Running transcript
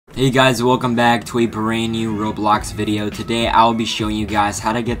Hey guys, welcome back to a brand new Roblox video. Today I'll be showing you guys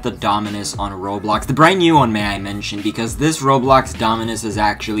how to get the Dominus on Roblox. The brand new one, may I mention, because this Roblox Dominus is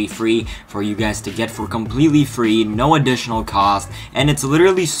actually free for you guys to get for completely free, no additional cost, and it's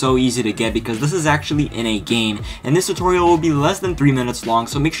literally so easy to get because this is actually in a game, and this tutorial will be less than 3 minutes long,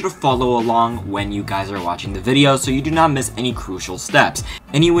 so make sure to follow along when you guys are watching the video so you do not miss any crucial steps.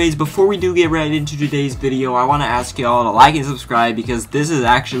 Anyways, before we do get right into today's video, I want to ask y'all to like and subscribe because this is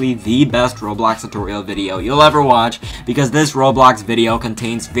actually the best Roblox tutorial video you'll ever watch, because this Roblox video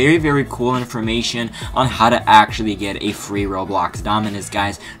contains very cool information on how to actually get a free Roblox Dominus,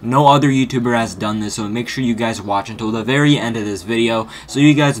 guys. No other YouTuber has done this, so make sure you guys watch until the very end of this video so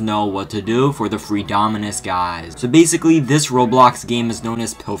you guys know what to do for the free Dominus, guys. So basically, this Roblox game is known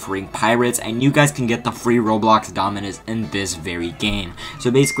as Pilfering Pirates, and you guys can get the free Roblox Dominus in this very game.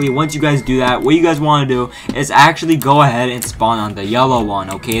 So basically, once you guys do that, what you guys want to do is actually go ahead and spawn on the yellow one,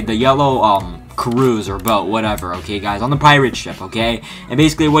 okay? The yellow cruise or boat, whatever, okay guys, on the pirate ship, okay? And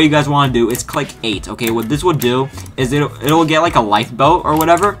basically what you guys want to do is click 8, okay? What this will do is it'll get like a lifeboat or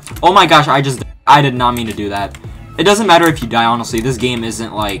whatever. Oh my gosh, I did not mean to do that. It doesn't matter if you die, honestly. This game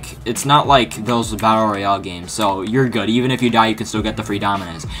isn't like, it's not like those Battle Royale games, so you're good. Even if you die, you can still get the free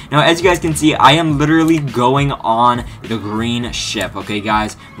Dominus. Now, as you guys can see, I am literally going on the green ship, okay,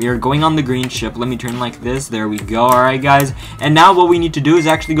 guys? We are going on the green ship. Let me turn like this. There we go. Alright, guys. And now what we need to do is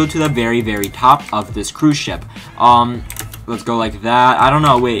actually go to the very top of this cruise ship. Let's go like that. I don't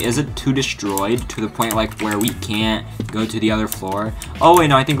know. Wait, is it too destroyed to the point like where we can't go to the other floor? Oh wait,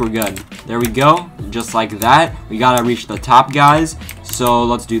 no, I think we're good. There we go. Just like that. We gotta reach the top, guys. So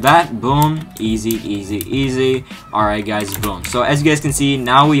let's do that. Boom. Easy. Alright, guys. Boom. So as you guys can see,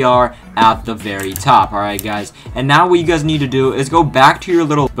 now we are at the very top. Alright, guys. And now what you guys need to do is go back to your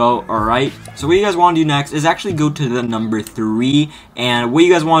little boat. Alright. So what you guys want to do next is actually go to the number 3. And what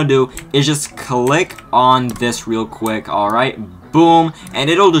you guys want to do is just click on this real quick. Alright. Boom, and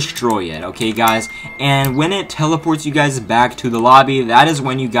it'll destroy it, okay guys? And when it teleports you guys back to the lobby, that is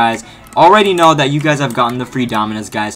when you guys already know that you guys have gotten the free Dominus, guys.